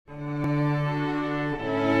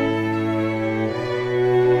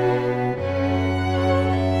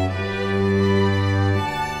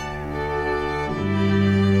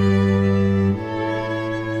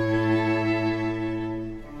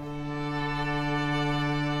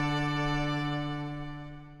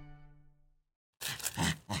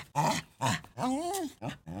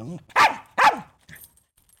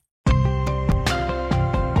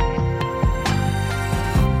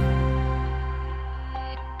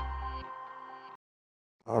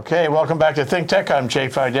Okay, welcome back to Think Tech. I'm Jay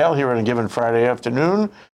Fidell here on a given Friday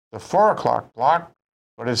afternoon, the 4 o'clock block,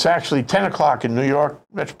 but it's actually 10 o'clock in New York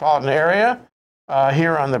metropolitan area.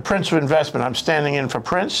 Here on the Prince of Investment, I'm standing in for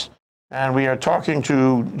Prince, and we are talking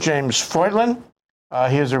to James Foytlin.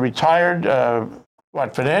 He is a retired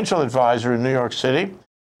financial advisor in New York City.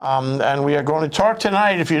 And we are going to talk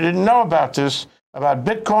tonight, if you didn't know about this, about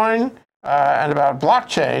Bitcoin and about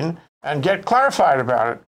blockchain and get clarified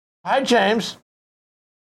about it. Hi, James.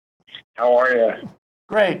 How are you?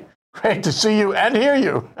 Great to see you and hear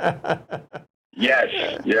you. Yes.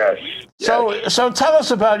 So tell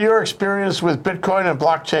us about your experience with Bitcoin and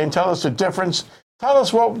blockchain. Tell us the difference.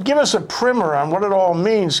 Give us a primer on what it all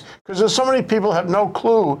means, because there's so many people have no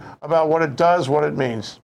clue about what it does, what it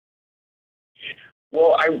means.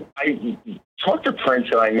 Well, I talked to Prince,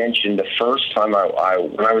 and I mentioned the first time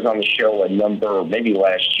when I was on the show maybe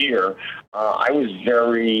last year, I was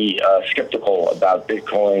very skeptical about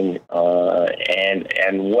Bitcoin,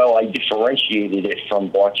 and while I differentiated it from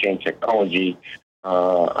blockchain technology,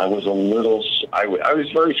 I was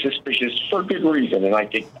very suspicious for good reason, and I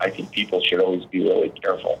think people should always be really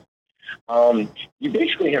careful. You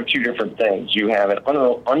basically have two different things. You have an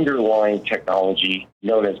underlying technology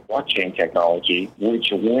known as blockchain technology,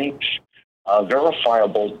 which links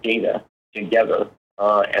verifiable data together,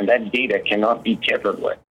 and that data cannot be tampered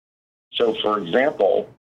with. So, for example,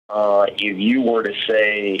 if you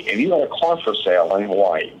had a car for sale in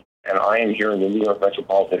Hawaii, and I am here in the New York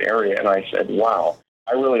metropolitan area, and I said, wow,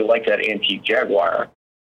 I really like that antique Jaguar.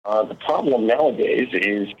 The problem nowadays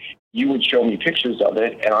is you would show me pictures of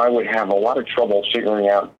it, and I would have a lot of trouble figuring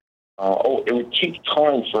out, it would take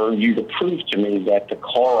time for you to prove to me that the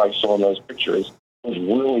car I saw in those pictures was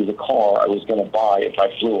really the car I was going to buy if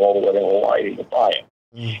I flew all the way to Hawaii to buy it.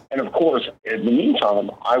 Mm. And of course, in the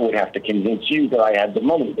meantime, I would have to convince you that I had the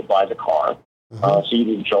money to buy the car, so you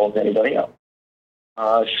didn't show it to anybody else.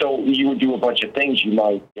 So you would do a bunch of things. You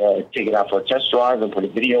might take it out for a test drive and put a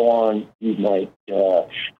video on. You might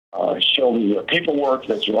show me your paperwork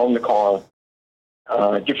that you own the car,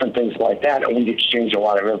 different things like that, and we'd exchange a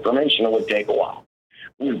lot of information. It would take a while.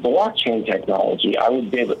 With blockchain technology, I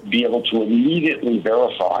would be able to immediately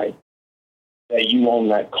verify that you own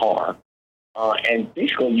that car. And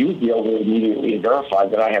basically, you would be able to immediately verify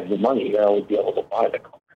that I have the money that I would be able to buy the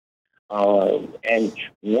car. And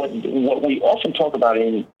what we often talk about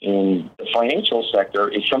in the financial sector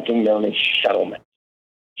is something known as settlement.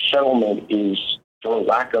 Settlement is, for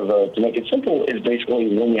lack of to make it simple, is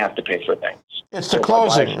basically when you have to pay for things. It's the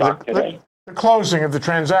closing, the closing of the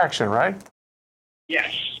transaction, right?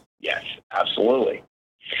 Yes, absolutely.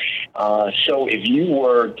 So if you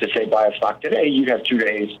were to say buy a stock today, you'd have 2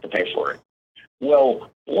 days to pay for it. Well,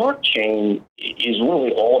 blockchain is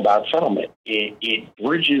really all about settlement. It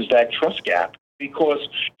bridges that trust gap because,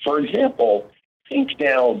 for example, think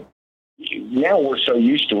now we're so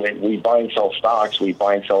used to it. We buy and sell stocks. We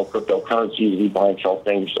buy and sell cryptocurrencies. We buy and sell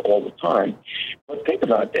things all the time. But think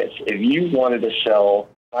about this. If you wanted to sell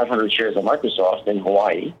 500 shares of Microsoft in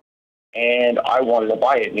Hawaii and I wanted to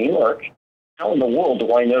buy it in New York, how in the world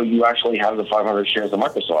do I know you actually have the 500 shares of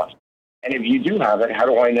Microsoft? And if you do have it, how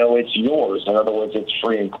do I know it's yours? In other words, it's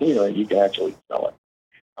free and clear and you can actually sell it.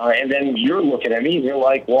 And then you're looking at me and you're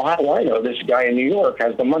like, well, how do I know this guy in New York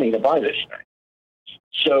has the money to buy this thing?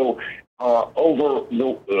 So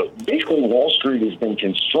basically Wall Street has been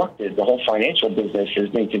constructed, the whole financial business has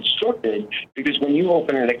been constructed because when you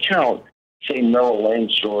open an account, say Merrill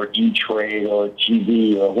Lynch or E-Trade or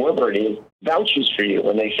TV or whoever it is, vouches for you.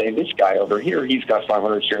 And they say, this guy over here, he's got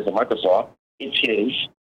 500 shares of Microsoft. It's his.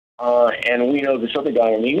 And we know this other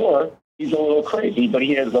guy in New York, he's a little crazy, but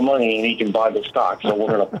he has the money and he can buy the stock. So we're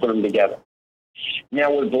going to put them together.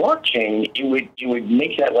 Now with blockchain, it would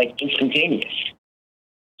make that like instantaneous.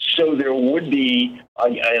 So there would be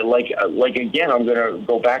again, I'm going to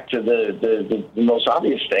go back to the most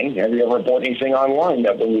obvious thing. Have you ever bought anything online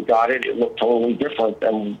that when you got it, it looked totally different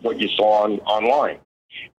than what you saw online?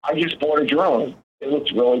 I just bought a drone. It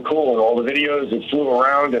looked really cool in all the videos. It flew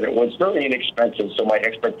around and it was very inexpensive, so my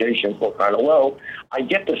expectations were kind of low. I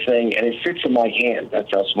get the thing and it fits in my hand.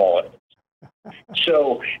 That's how small it is.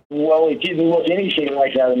 So, well, it didn't look anything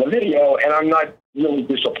like that in the video, and I'm not really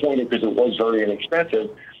disappointed because it was very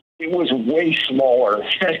inexpensive. It was way smaller.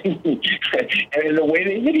 And in the way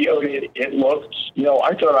they videoed it, it looked,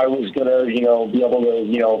 I thought I was going to, be able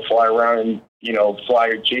to, fly around and,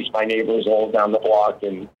 chase my neighbors all down the block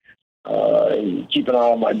and keep an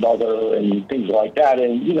eye on my mother and things like that.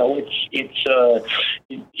 And,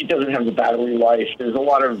 it doesn't have the battery life. There's a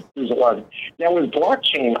lot of, now with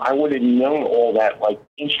blockchain, I would have known all that like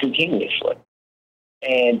instantaneously.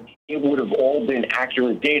 and it would have all been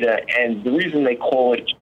accurate data. And the reason they call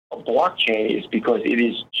it a blockchain is because it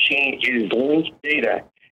is linked data,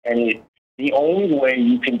 and the only way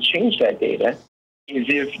you can change that data is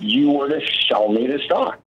if you were to sell me the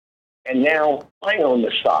stock. And now I own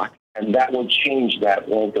the stock, and that will change that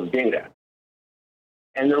link of data.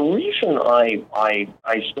 And the reason I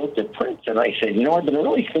spoke to Prince and I said, I've been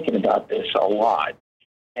really thinking about this a lot.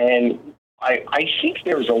 And I think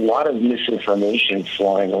there's a lot of misinformation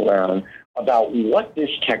flying around about what this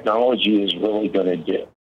technology is really going to do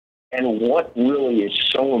and what really is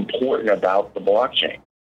so important about the blockchain.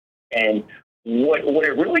 And what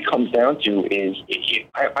it really comes down to is,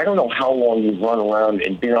 I don't know how long you've run around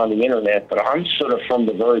and been on the internet, but I'm sort of from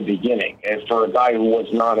the very beginning. And for a guy who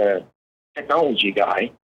was not a technology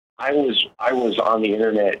guy, I was on the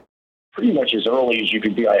internet pretty much as early as you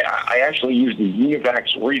could be. I actually used the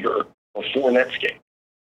Univax reader before Netscape.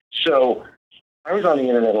 So I was on the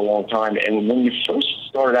internet a long time, and when you first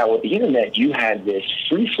started out with the internet, you had this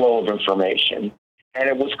free flow of information, and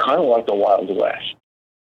it was kind of like the Wild West.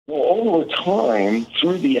 Well, over time,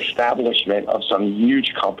 through the establishment of some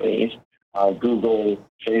huge companies, Google,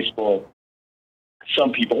 Facebook,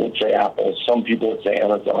 some people would say Apple, some people would say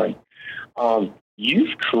Amazon,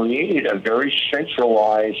 you've created a very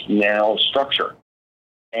centralized now structure.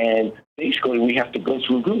 And basically, we have to go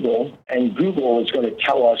through Google, and Google is going to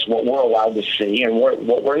tell us what we're allowed to see and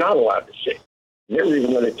what we're not allowed to see. They're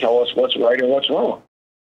even going to tell us what's right and what's wrong.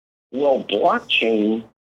 Well, blockchain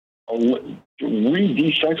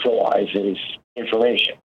re-decentralizes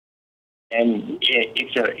information. And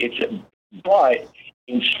but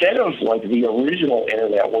instead of like the original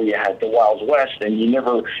internet where you had the Wild West and you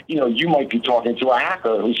never, you might be talking to a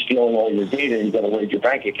hacker who's stealing all your data and going to raid your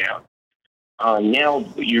bank account. Now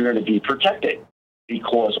you're going to be protected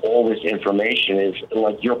because all this information is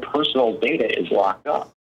like your personal data is locked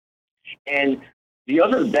up. And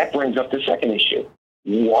that brings up the second issue.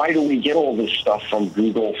 Why do we get all this stuff from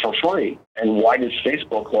Google for free? And why does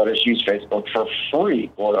Facebook let us use Facebook for free,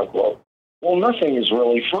 quote unquote? Well, nothing is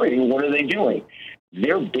really free. What are they doing?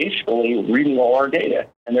 They're basically reading all our data,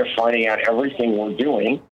 and they're finding out everything we're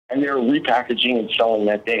doing, and they're repackaging and selling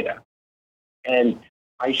that data. And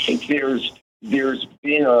I think there's been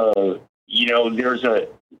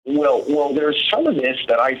there's some of this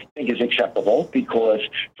that I think is acceptable because,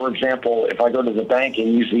 for example, if I go to the bank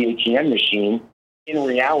and use the ATM machine, in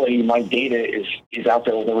reality, my data is out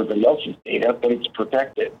there with everybody else's data, but it's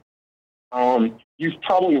protected. You've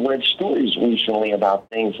probably read stories recently about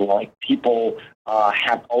things like people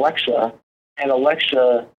have Alexa, and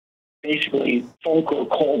Alexa basically phone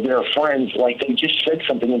called their friends like they just said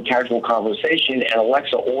something in casual conversation, and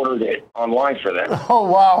Alexa ordered it online for them. Oh,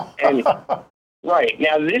 wow. And right.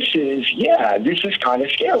 Now, this is kind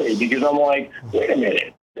of scary because I'm like, wait a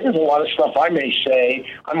minute. There's a lot of stuff I may say.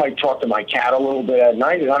 I might talk to my cat a little bit at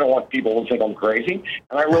night, and I don't want people to think I'm crazy.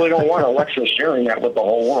 And I really don't want Alexa sharing that with the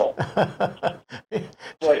whole world.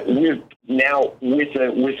 But with a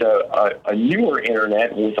newer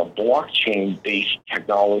internet, with a blockchain-based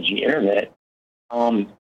technology internet,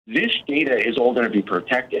 this data is all going to be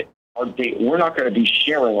protected. We're not going to be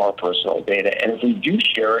sharing our personal data, and if we do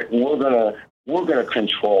share it, we're going to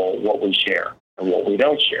control what we share and what we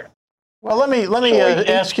don't share. Well, let me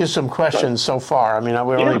ask you some questions so far. I mean,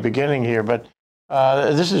 we're only beginning here, but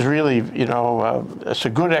this is really, it's a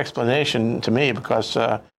good explanation to me because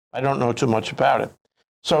I don't know too much about it.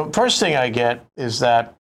 So first thing I get is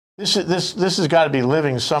that this has got to be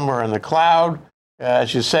living somewhere in the cloud.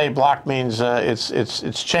 As you say, block means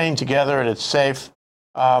it's chained together and it's safe.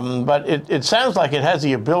 But it sounds like it has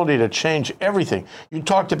the ability to change everything. You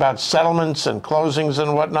talked about settlements and closings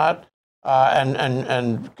and whatnot.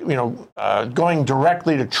 Going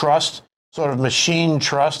directly to trust, sort of machine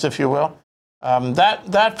trust, if you will,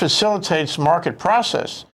 that facilitates market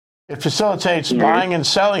process. It facilitates buying and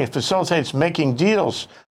selling. It facilitates making deals.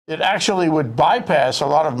 It actually would bypass a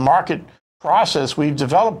lot of market process we've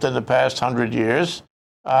developed in the past 100 years,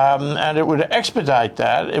 and it would expedite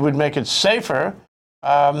that. It would make it safer,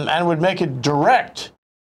 and would make it direct.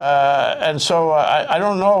 And so I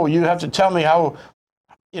don't know. You have to tell me how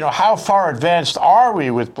far advanced are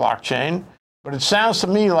we with blockchain? But it sounds to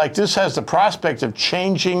me like this has the prospect of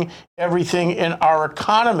changing everything in our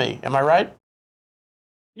economy. Am I right?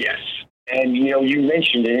 Yes. And, you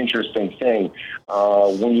mentioned an interesting thing.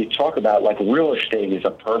 When you talk about, like, real estate is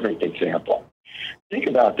a perfect example. Think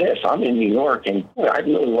about this. I'm in New York, and I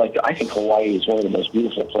think Hawaii is one of the most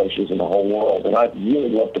beautiful places in the whole world, and I'd really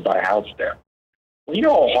love to buy a house there. Well, you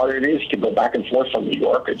know how hard it is to go back and forth from New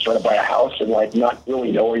York and try to buy a house and like not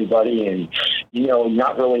really know anybody and, you know,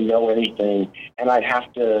 not really know anything. And I'd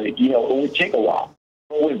have to, you know, it would take a while.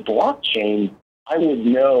 But with blockchain, I would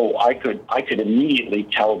know, I could immediately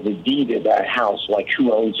tell the deed of that house, like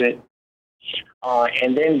who owns it.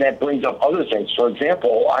 And then that brings up other things. For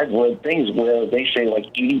example, I've read things where they say like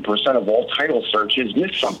 80% of all title searches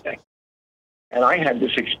miss something. And I had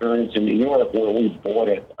this experience in New York where we bought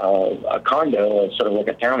a condo, sort of like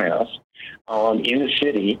a townhouse, in the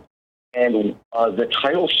city. And the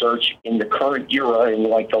title search in the current era, in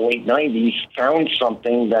like the late 90s, found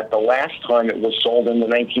something that the last time it was sold in the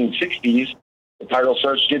 1960s, the title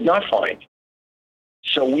search did not find.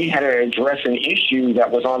 So we had to address an issue that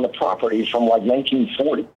was on the property from like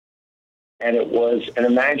 1940. And it was, and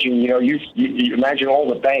imagine, you know, you imagine all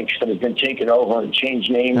the banks that have been taken over and changed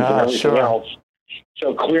names and everything else.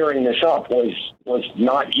 So clearing this up was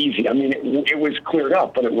not easy. I mean, it was cleared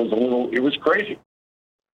up, but it was crazy.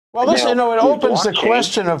 Well, listen, you know, it opens the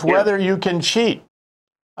question of whether you can cheat.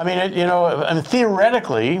 I mean, you know, and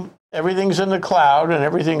theoretically, everything's in the cloud and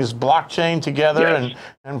everything is blockchain together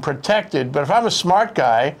and protected. But if I'm a smart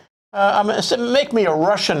guy, make me a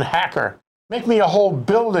Russian hacker. Make me a whole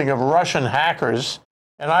building of Russian hackers,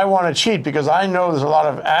 and I want to cheat because I know there's a lot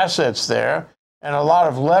of assets there and a lot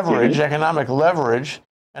of leverage, economic leverage,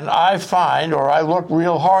 and I find, or I look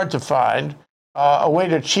real hard to find, a way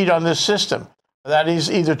to cheat on this system. That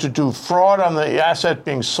is either to do fraud on the asset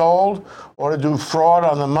being sold or to do fraud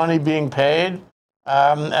on the money being paid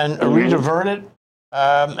and redivert it.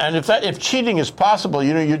 And if cheating is possible,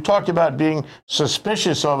 you know, you talked about being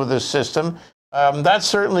suspicious over this system. That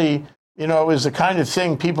certainly, you know, is the kind of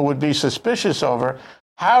thing people would be suspicious over.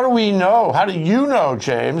 How do we know? How do you know,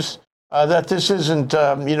 James, that this isn't,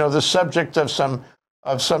 you know, the subject of some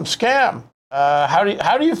scam?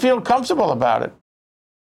 How do you feel comfortable about it?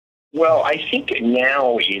 Well, I think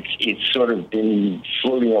now it's sort of been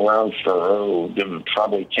floating around for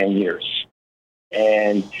probably 10 years.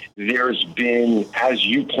 And there's been, as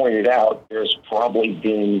you pointed out, there's probably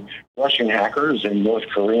been Russian hackers and North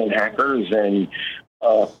Korean hackers and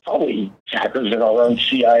probably hackers in our own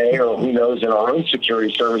CIA or who knows in our own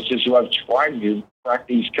security services who have tried to crack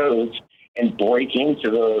these codes and break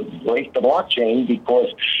the blockchain because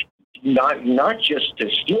not just to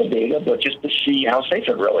steal data, but just to see how safe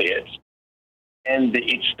it really is. And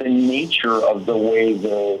it's the nature of the way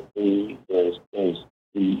the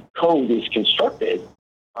code is constructed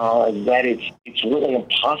that it's really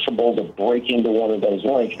impossible to break into one of those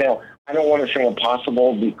links. Now, I don't want to say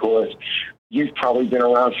impossible because you've probably been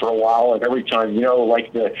around for a while, and every time, you know,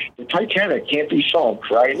 like the Titanic can't be sunk,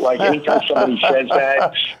 right? Like anytime somebody says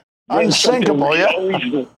that, unsinkable, yeah.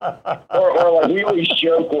 Or like we always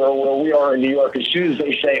joke where we are in New York, as soon as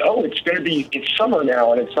they say, oh, it's summer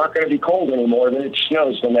now and it's not going to be cold anymore, then it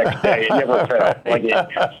snows the next day. It never fails. Like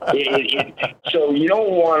so you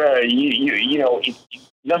don't want to, you know,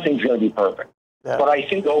 nothing's going to be perfect. Yeah. But I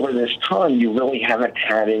think over this time, you really haven't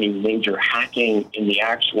had any major hacking in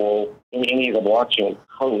any of the blockchain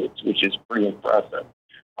codes, which is pretty impressive.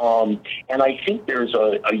 And I think there's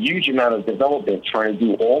a huge amount of development trying to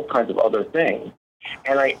do all kinds of other things.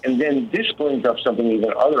 And then this brings up something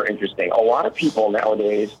even other interesting. A lot of people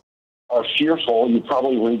nowadays are fearful. You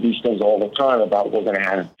probably read these things all the time about we're going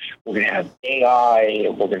to have AI,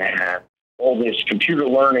 and we're going to have all this computer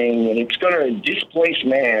learning, and it's going to displace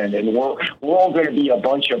man, and we're all going to be a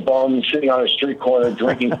bunch of bums sitting on a street corner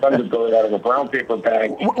drinking Thunderbird out of a brown paper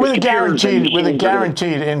bag with a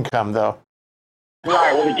guaranteed income, though.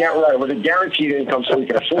 Right, with a guaranteed income so we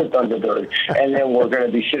can afford Thunderbird, and then we're going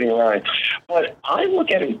to be sitting around. But I look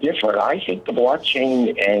at it different. I think the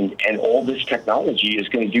blockchain and all this technology is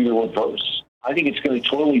going to do the reverse. I think it's going to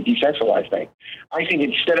totally decentralize things. I think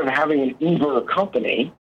instead of having an Uber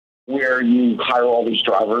company where you hire all these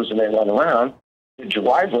drivers and they run around, the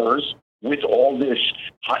drivers with all this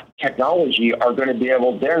technology are going to be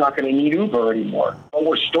they're not going to need Uber anymore, but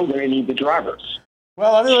we're still going to need the drivers.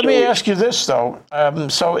 Well, let me ask you this, though.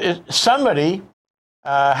 Somebody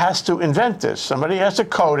has to invent this. Somebody has to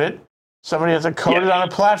code it. Somebody has to code it on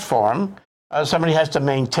a platform. Somebody has to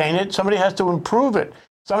maintain it. Somebody has to improve it.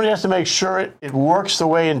 Somebody has to make sure it works the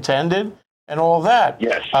way intended and all that.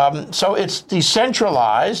 Yes. So it's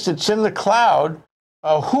decentralized. It's in the cloud.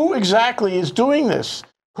 Who exactly is doing this?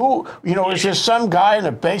 Who, you know, is there some guy in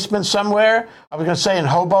a basement somewhere? I was going to say in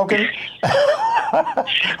Hoboken.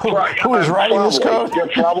 who is writing this code? There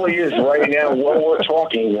probably is right now. While we're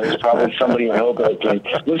talking, there's probably somebody in Hoboken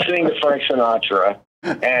listening to Frank Sinatra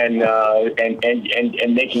and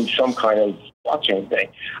making some kind of blockchain thing.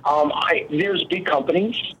 There's big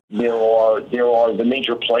companies. There are the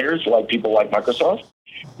major players like people like Microsoft.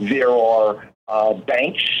 There are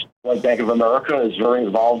banks like Bank of America is very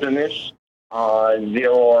involved in this.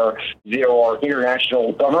 There are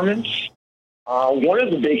international governments. One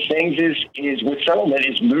of the big things is with settlement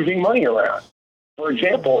is moving money around. For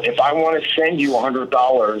example, if I want to send you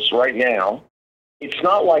 $100 right now, it's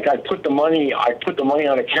not like I put the money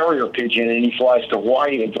on a carrier pigeon and he flies to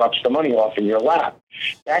Hawaii and drops the money off in your lap.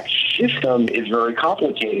 That system is very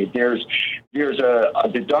complicated. There's a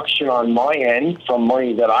deduction on my end from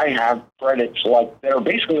money that I have, credits like that are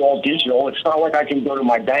basically all digital. It's not like I can go to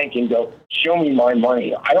my bank and go, show me my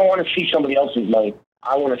money. I don't want to see somebody else's money.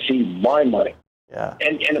 I want to see my money. Yeah.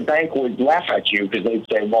 And the bank would laugh at you because they'd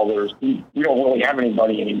say, well, we don't really have any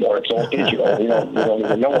money anymore. It's all digital. we don't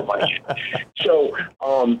even know what money is. So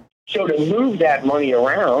to move that money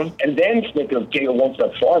around and then think of taking one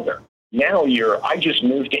step farther. Now I just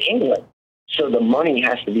moved to England. So the money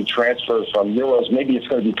has to be transferred from euros. Maybe it's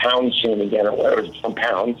going to be pounds soon again or whatever. It's from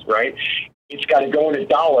pounds, right? It's got to go into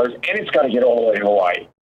dollars and it's got to get all the way to Hawaii.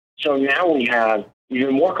 So now we have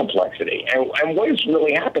even more complexity. And what is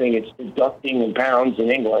really happening, it's deducting in pounds in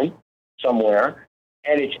England somewhere,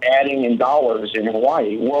 and it's adding in dollars in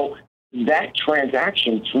Hawaii. Well, that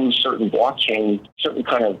transaction through certain blockchain, certain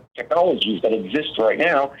kind of technologies that exist right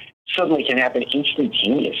now, suddenly can happen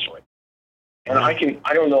instantaneously. And I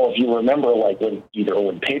don't know if you remember, like when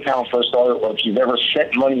PayPal first started, or if you've ever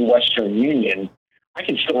sent money Western Union. I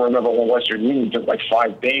can still remember when Western Union took like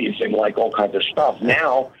 5 days and like all kinds of stuff.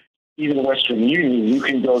 Now, even Western Union, you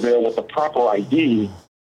can go there with the proper ID.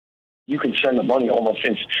 You can send the money almost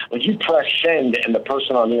like you press send, and the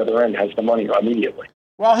person on the other end has the money immediately.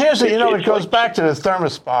 Well, it goes back to the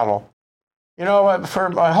thermos bottle. For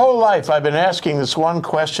my whole life, I've been asking this one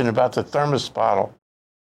question about the thermos bottle.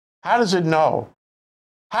 How does it know?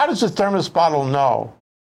 How does the thermos bottle know?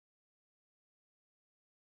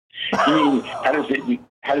 I mean,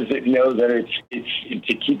 how does it know that it's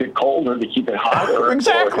to keep it cold or to keep it hot?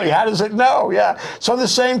 Exactly. How does it know? Yeah. So the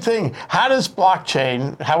same thing. How does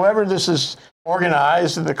blockchain, however this is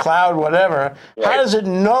organized in the cloud, whatever, right, how does it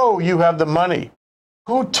know you have the money?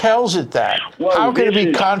 Who tells it that? Well, how can it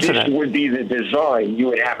be confident? This would be the design. You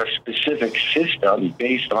would have a specific system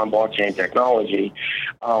based on blockchain technology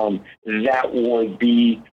that would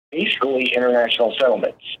be basically international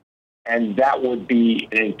settlements. And that would be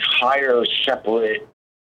an entire separate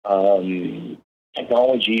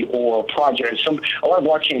technology or project. A lot of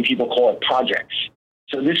blockchain people call it projects.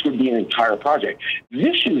 So this would be an entire project.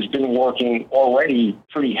 This has been working already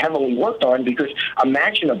pretty heavily worked on because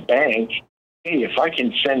imagine a bank, hey, if I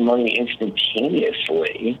can send money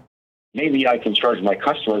instantaneously, maybe I can charge my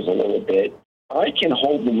customers a little bit. I can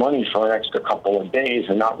hold the money for an extra couple of days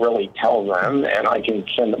and not really tell them, and I can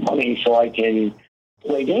send the money so I can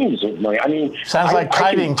play games with money. I mean, sounds like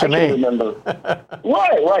kiting to me. I remember.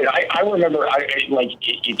 Right. I remember.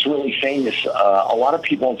 It's really famous. A lot of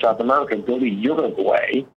people in South America go to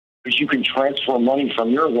Uruguay because you can transfer money from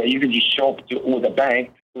Uruguay. You can just show up with a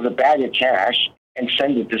bank with a bag of cash and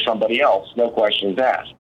send it to somebody else, no questions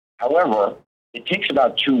asked. However, it takes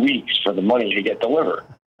about 2 weeks for the money to get delivered.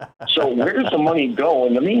 So where does the money go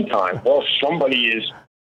in the meantime? Well, somebody is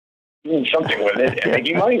doing something with it and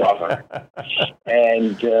making money off of it.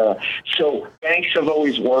 And so banks have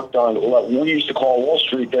always worked on what we used to call Wall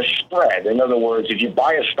Street the spread. In other words, if you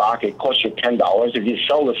buy a stock, it costs you $10. If you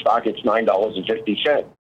sell the stock, it's $9.50.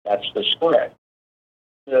 That's the spread.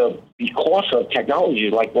 Because of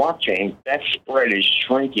technologies like blockchain, that spread is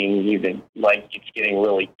shrinking, even like it's getting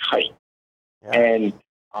really tight. Yeah.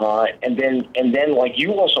 And then, like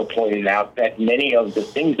you also pointed out, that many of the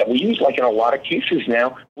things that we use, like in a lot of cases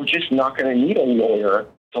now, we're just not going to need a lawyer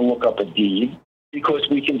to look up a deed because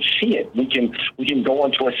we can see it. We can go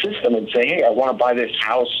onto a system and say, hey, I want to buy this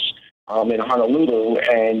house in Honolulu,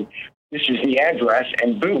 and this is the address,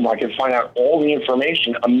 and boom, I can find out all the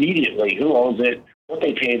information immediately: who owns it, what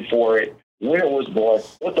they paid for it, when it was bought,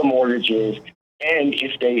 what the mortgage is. And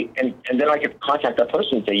if they and then I could contact that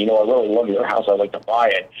person and say, I really love your house. I'd like to buy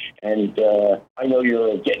it. And I know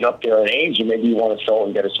you're getting up there in age, and maybe you want to sell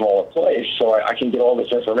and get a smaller place. So I can get all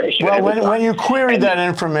this information. Well, when you query that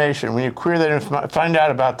information, find out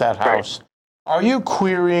about that house, right, are you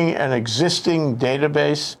querying an existing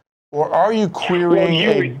database, or are you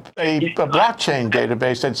querying a blockchain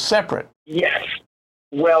database that's separate? Yes.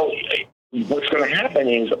 Well, what's going to happen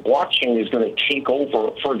is blockchain is going to take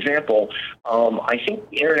over. For example, I think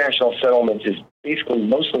international settlements is basically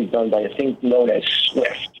mostly done by a thing known as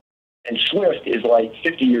SWIFT. And SWIFT is like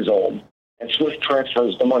 50 years old, and SWIFT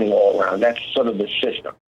transfers the money all around. That's sort of the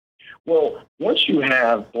system. Well, once you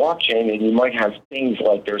have blockchain, and you might have things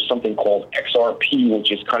like there's something called XRP,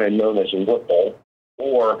 which is kind of known as Ripple,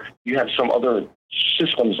 or you have some other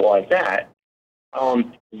systems like that,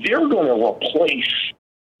 they're going to replace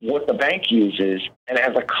what the bank uses. And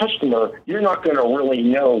as a customer, you're not going to really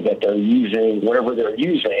know that they're using whatever they're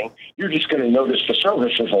using. You're just going to notice the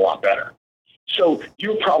service is a lot better. So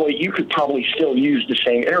you could probably still use the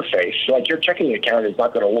same interface. Like your checking account is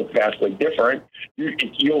not going to look vastly different.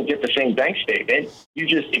 You'll get the same bank statement.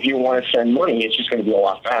 If you want to send money, it's just going to be a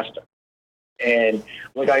lot faster. And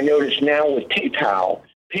like I noticed now with PayPal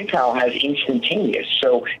has instantaneous.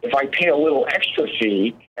 So if I pay a little extra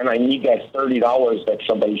fee and I need that $30 that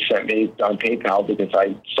somebody sent me on PayPal because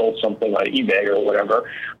I sold something on eBay or whatever,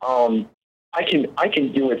 I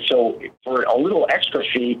can do it. So for a little extra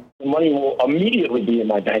fee, the money will immediately be in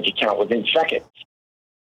my bank account within seconds.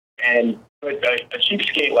 But a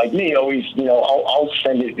cheapskate like me always, I'll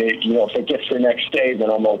send it. If it gets the next day, then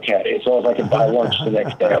I'm okay. As long as I can buy lunch the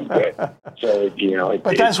next day, I'm good. So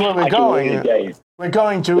But that's where we're going. We're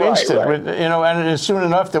going to instant. Right. And soon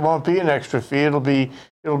enough there won't be an extra fee. It'll be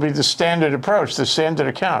the standard approach, the standard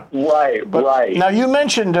account. Right. Now you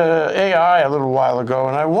mentioned AI a little while ago,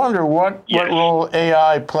 and I wonder what role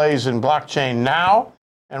AI plays in blockchain now,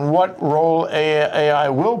 and what role AI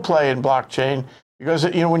will play in blockchain. Because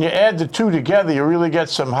when you add the two together, you really get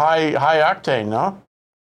some high octane, no?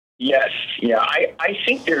 Yes, yeah. I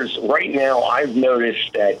think there's right now. I've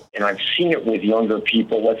noticed that, and I've seen it with younger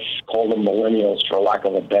people. Let's call them millennials, for lack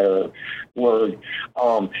of a better word.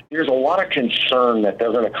 There's a lot of concern that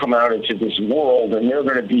they're going to come out into this world and they're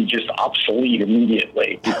going to be just obsolete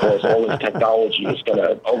immediately because all this technology is going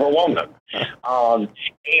to overwhelm them.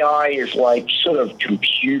 AI is like sort of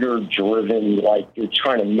computer-driven, like you're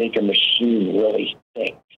trying to make a machine really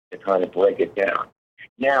think, to kind of break it down.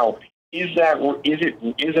 Now, is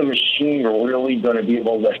a machine really going to be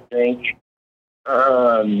able to think?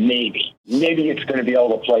 Maybe it's going to be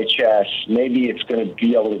able to play chess. Maybe it's going to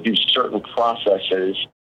be able to do certain processes,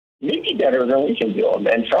 maybe better than we can do them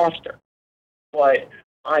and faster. But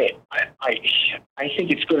I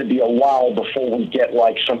think it's going to be a while before we get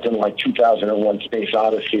like something like 2001: Space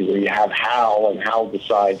Odyssey, where you have Hal, and Hal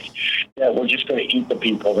decides that we're just going to eat the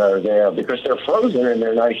people that are there because they're frozen and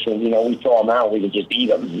they're nice, and we thaw them out, we can just eat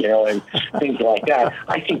them, and things like that.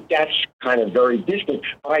 I think that's kind of very distant,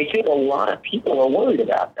 but I think a lot of people are worried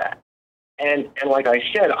about that. And like I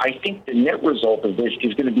said, I think the net result of this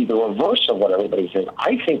is going to be the reverse of what everybody says.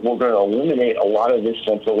 I think we're going to eliminate a lot of this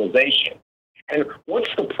centralization. And what's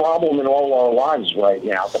the problem in all our lives right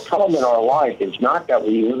now? The problem in our life is not that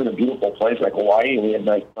we live in a beautiful place like Hawaii and we have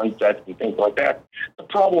nice sunsets and things like that. The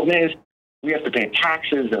problem is we have to pay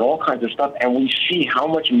taxes and all kinds of stuff, and we see how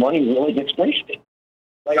much money really gets wasted.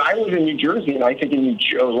 Like I live in New Jersey, and I think in New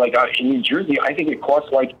Jersey, I think it costs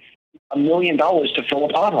like $1 million to fill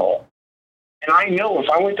a pothole. And I know if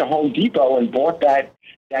I went to Home Depot and bought that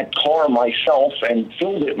car myself and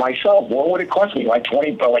filled it myself, what would it cost me? Like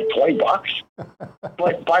 $20.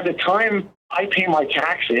 But by the time I pay my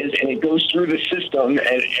taxes and it goes through the system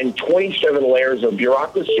and 27 layers of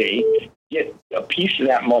bureaucracy get a piece of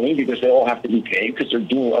that money because they all have to be paid because they're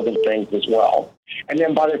doing other things as well. And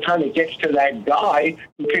then by the time it gets to that guy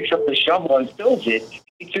who picks up the shovel and fills it,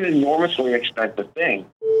 it's an enormously expensive thing.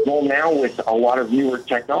 Well, now with a lot of newer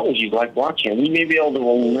technologies like blockchain, we may be able to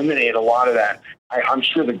eliminate a lot of that. I'm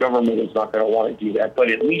sure the government is not going to want to do that,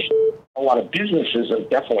 but at least a lot of businesses are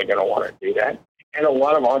definitely going to want to do that. And a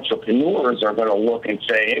lot of entrepreneurs are going to look and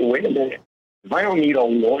say, hey, wait a minute. If I don't need a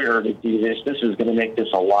lawyer to do this, this is going to make this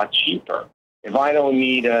a lot cheaper. If I don't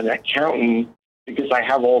need an accountant because I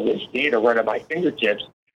have all this data right at my fingertips,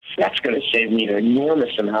 that's going to save me an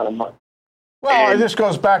enormous amount of money. Well, this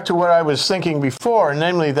goes back to what I was thinking before,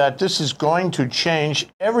 namely that this is going to change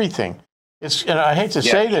everything. And I hate to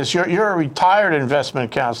say this, you're a retired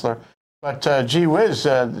investment counselor, but gee whiz,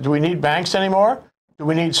 do we need banks anymore? Do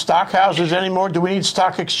we need stock houses anymore? Do we need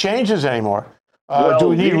stock exchanges anymore? Do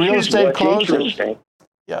we need real estate closings?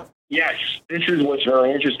 Yeah. Yes, this is what's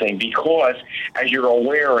very interesting because, as you're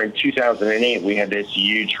aware, in 2008, we had this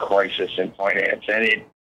huge crisis in finance, and it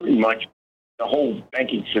pretty much, the whole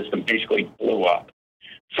banking system basically blew up.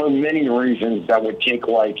 For many reasons that would take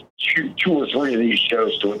like two or three of these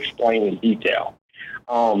shows to explain in detail.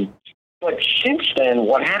 But since then,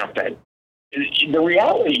 what happened? The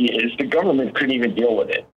reality is the government couldn't even deal with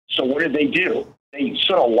it. So what did they do? They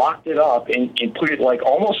sort of locked it up and put it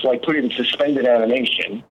almost like put it in suspended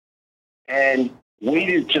animation and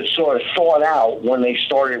waited to sort of thaw it out when they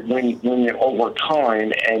started, when over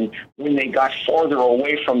time and when they got farther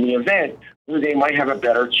away from the event where they might have a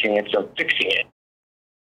better chance of fixing it.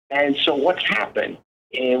 And so what's happened?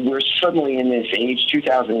 And we're suddenly in this age,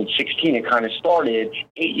 2016, it kind of started.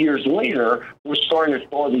 8 years later, we're starting to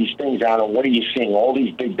throw these things out. And what are you seeing? All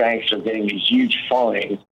these big banks are getting these huge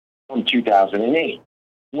fines from 2008.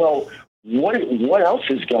 Well, what else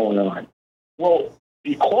is going on? Well,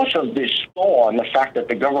 because of this thaw and the fact that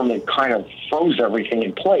the government kind of froze everything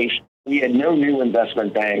in place, we had no new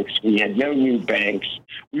investment banks. We had no new banks.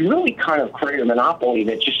 We really kind of created a monopoly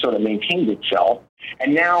that just sort of maintained itself.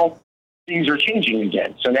 And now things are changing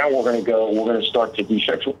again. So now we're going to start to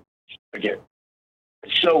decentralize again.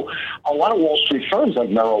 So a lot of Wall Street firms like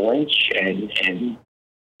Merrill Lynch and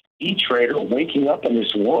E-Trade are waking up in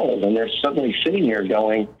this world, and they're suddenly sitting here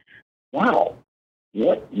going, wow,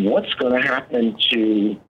 what's going to happen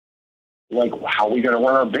to, like, how are we going to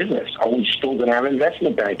run our business? Are we still going to have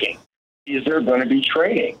investment banking? Is there going to be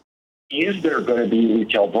trading? Is there going to be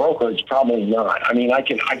retail brokerage? Probably not. I mean, I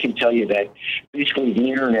can tell you that basically the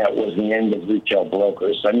internet was the end of retail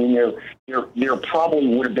brokers. I mean, there probably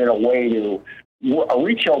would have been a way to a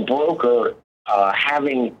retail broker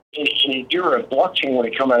having in an era if blockchain would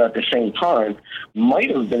have come out at the same time,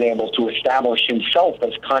 might have been able to establish himself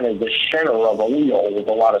as kind of the center of a wheel with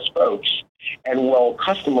a lot of spokes. And while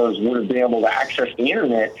customers would have been able to access the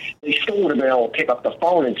internet, they still would have been able to pick up the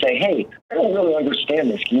phone and say, "Hey, I don't really understand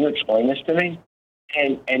this. Can you explain this to me?"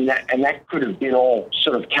 And that could have been all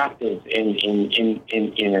sort of captive in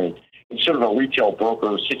sort of a retail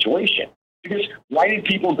broker situation. Because why did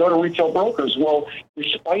people go to retail brokers? Well,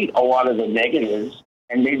 despite a lot of the negatives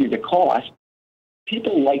and maybe the cost,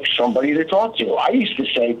 people like somebody to talk to. I used to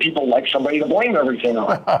say people like somebody to blame everything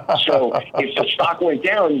on. So if the stock went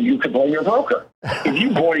down, you could blame your broker. If you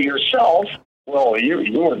bought it yourself, well, you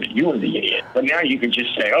were the idiot. But now you can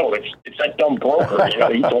just say, oh, it's that dumb broker. You know,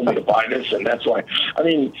 he told me to buy this, and that's why. I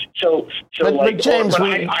mean, but James,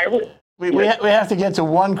 we have to get to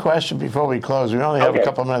one question before we close. We only have a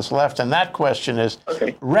couple of minutes left, and that question is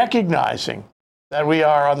recognizing that we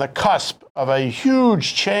are on the cusp of a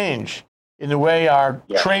huge change in the way our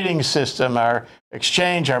trading system, our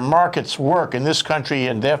exchange, our markets work in this country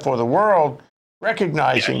and therefore the world,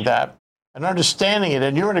 recognizing that and understanding it.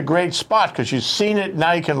 And you're in a great spot because you've seen it.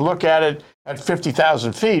 Now you can look at it at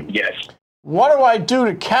 50,000 feet. Yes. What do I do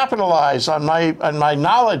to capitalize on my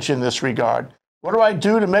knowledge in this regard? What do I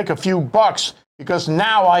do to make a few bucks? Because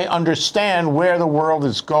now I understand where the world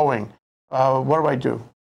is going. What do I do?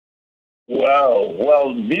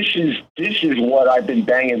 Well, this is what I've been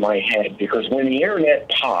banging my head, because when the internet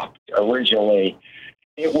popped originally,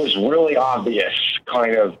 it was really obvious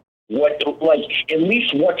kind of at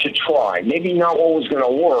least what to try. Maybe not what was going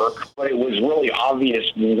to work, but it was really obvious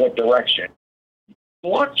in what direction.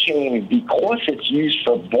 Blockchain, because it's used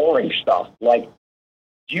for boring stuff, like,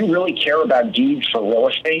 do you really care about deeds for real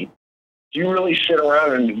estate? Do you really sit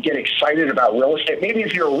around and get excited about real estate? Maybe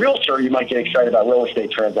if you're a realtor, you might get excited about real estate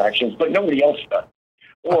transactions, but nobody else does.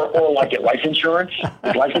 Or like life insurance.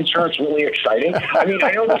 Is life insurance really exciting? I mean,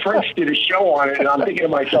 I know the Prince did a show on it, and I'm thinking to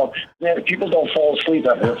myself, man, if people don't fall asleep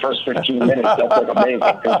after the first 15 minutes, that's like amazing.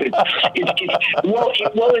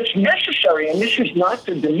 It's necessary, and this is not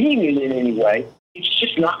to demean it in any way. It's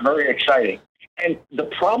just not very exciting. And the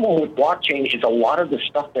problem with blockchain is a lot of the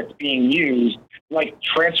stuff that's being used, like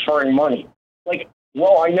transferring money. Like,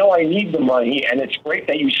 well, I know I need the money, and it's great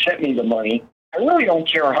that you sent me the money. I really don't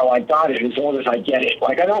care how I got it as long as I get it.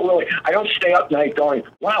 Like, I don't stay up night going,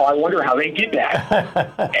 wow, I wonder how they did that.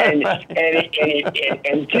 and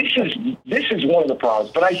this is one of the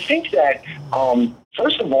problems. But I think that,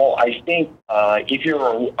 first of all, I think if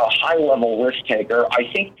you're a high level risk taker,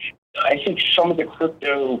 I think some of the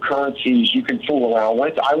cryptocurrencies you can fool around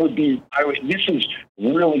with. This is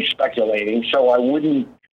really speculating, so I wouldn't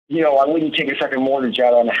take a second mortgage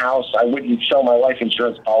out on the house. I wouldn't sell my life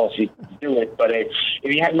insurance policy to do it. But if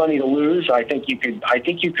you had money to lose, I think you could,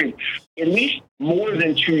 at least more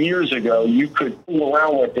than 2 years ago, you could fool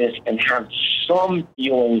around with this and have some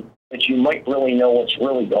feeling that you might really know what's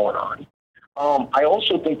really going on. I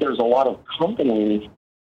also think there's a lot of companies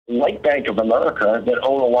like Bank of America that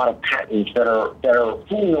own a lot of patents that are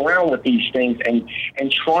fooling around with these things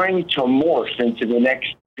and trying to morph into the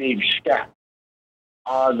next big step.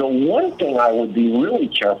 The one thing I would be really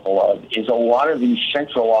careful of is a lot of these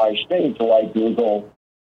centralized things like Google,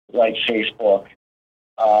 like Facebook,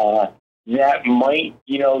 that might,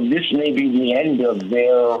 this may be the end of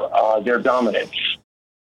their dominance.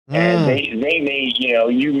 And they may,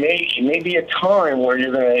 it may be a time where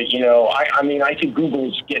you're going to, I think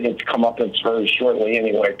Google's getting its comeuppance very shortly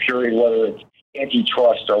anyway, period, whether it's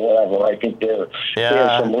antitrust or whatever. I think there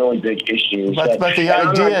are some really big issues. But the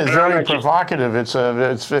idea is very provocative. It's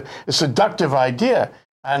a seductive idea.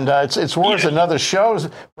 And it's worth another show,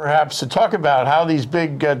 perhaps, to talk about how these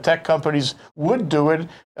big tech companies would do it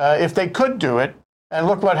if they could do it. And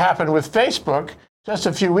look what happened with Facebook. Just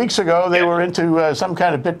a few weeks ago, they were into some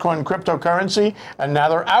kind of Bitcoin cryptocurrency, and now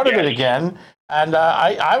they're out of it again. And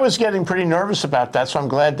I was getting pretty nervous about that, so I'm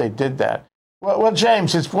glad they did that. Well,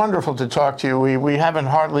 James, it's wonderful to talk to you. We haven't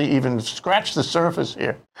hardly even scratched the surface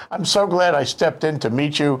here. I'm so glad I stepped in to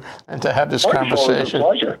meet you and to have this conversation. It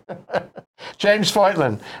was a pleasure. James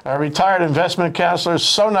Foytlin, a retired investment counselor.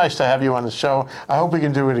 So nice to have you on the show. I hope we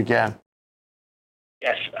can do it again.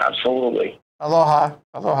 Yes, absolutely. Aloha.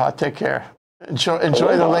 Aloha. Take care.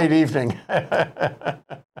 Enjoy the late evening.